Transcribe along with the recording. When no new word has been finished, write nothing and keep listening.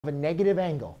a negative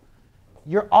angle.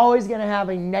 You're always going to have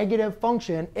a negative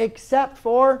function except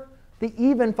for the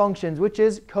even functions, which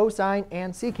is cosine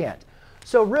and secant.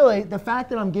 So really, the fact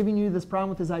that I'm giving you this problem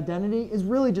with this identity is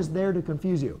really just there to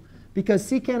confuse you. Because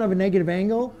secant of a negative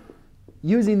angle,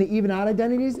 using the even odd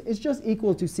identities, is just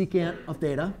equal to secant of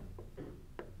theta.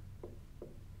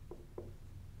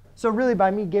 So really,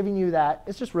 by me giving you that,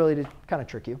 it's just really to kind of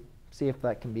trick you, see if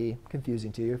that can be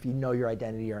confusing to you, if you know your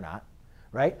identity or not,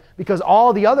 right? Because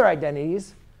all the other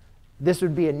identities, this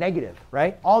would be a negative,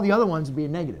 right? All the other ones would be a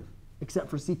negative, except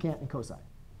for secant and cosine,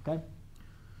 OK?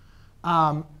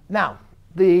 Now,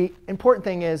 the important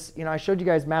thing is, I showed you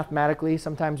guys mathematically.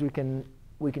 Sometimes we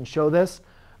can show this.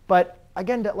 But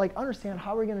again, to understand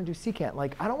how we're going to do secant,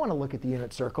 I don't want to look at the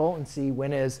unit circle and see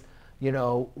when is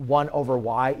 1 over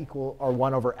y equal, or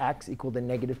 1 over x equal to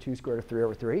negative 2 squared root of 3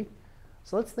 over 3.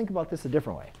 So let's think about this a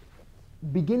different way.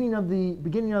 Beginning of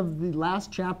the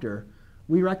last chapter,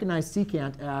 we recognize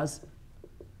secant as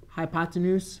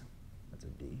hypotenuse, that's a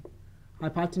D,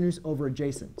 hypotenuse over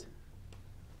adjacent.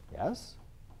 Yes?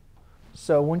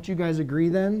 So wouldn't you guys agree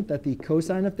then that the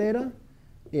cosine of theta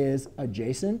is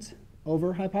adjacent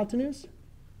over hypotenuse,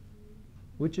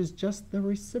 which is just the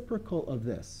reciprocal of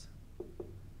this,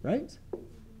 right?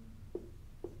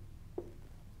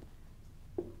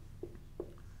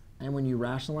 And when you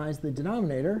rationalize the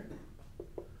denominator,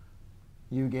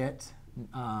 you get,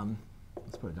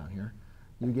 let's put it down here,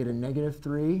 you get a negative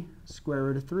 3 square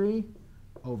root of 3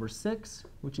 over 6,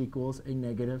 which equals a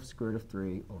negative square root of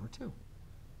 3 over 2.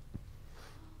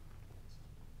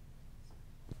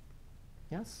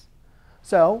 Yes?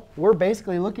 So we're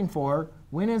basically looking for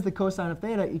when is the cosine of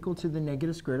theta equal to the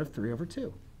negative square root of 3 over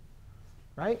 2.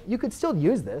 Right? You could still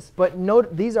use this, but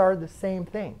note these are the same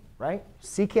thing, right?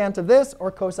 Secant of this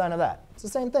or cosine of that. It's the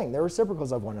same thing. They're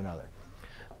reciprocals of one another.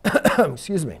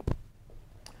 Excuse me.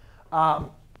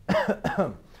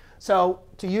 So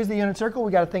to use the unit circle,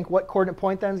 we've got to think what coordinate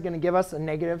point then is going to give us a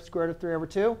negative square root of 3 over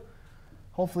 2.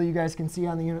 Hopefully you guys can see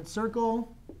on the unit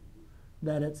circle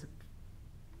that it's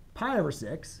pi over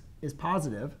 6 is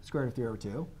positive square root of 3 over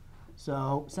 2.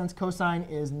 So since cosine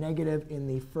is negative in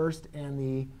the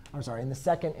in the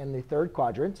second and the third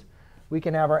quadrant, we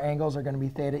can have our angles are going to be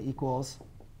theta equals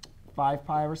 5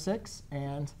 pi over 6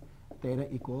 and theta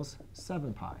equals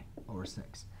 7 pi over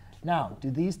 6. Now, do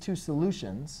these two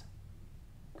solutions,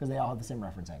 because they all have the same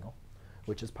reference angle,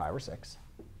 which is pi over 6,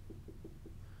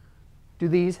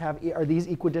 are these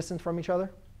equidistant from each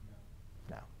other?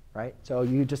 No, right? So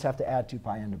you just have to add 2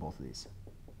 pi into both of these.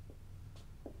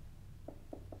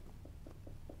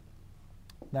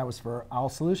 That was for all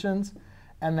solutions.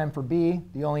 And then for B,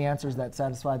 the only answers that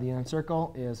satisfy the unit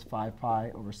circle is 5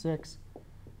 pi over 6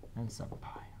 and 7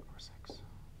 pi over 6.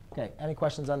 OK, any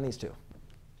questions on these two?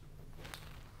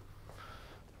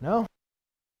 No?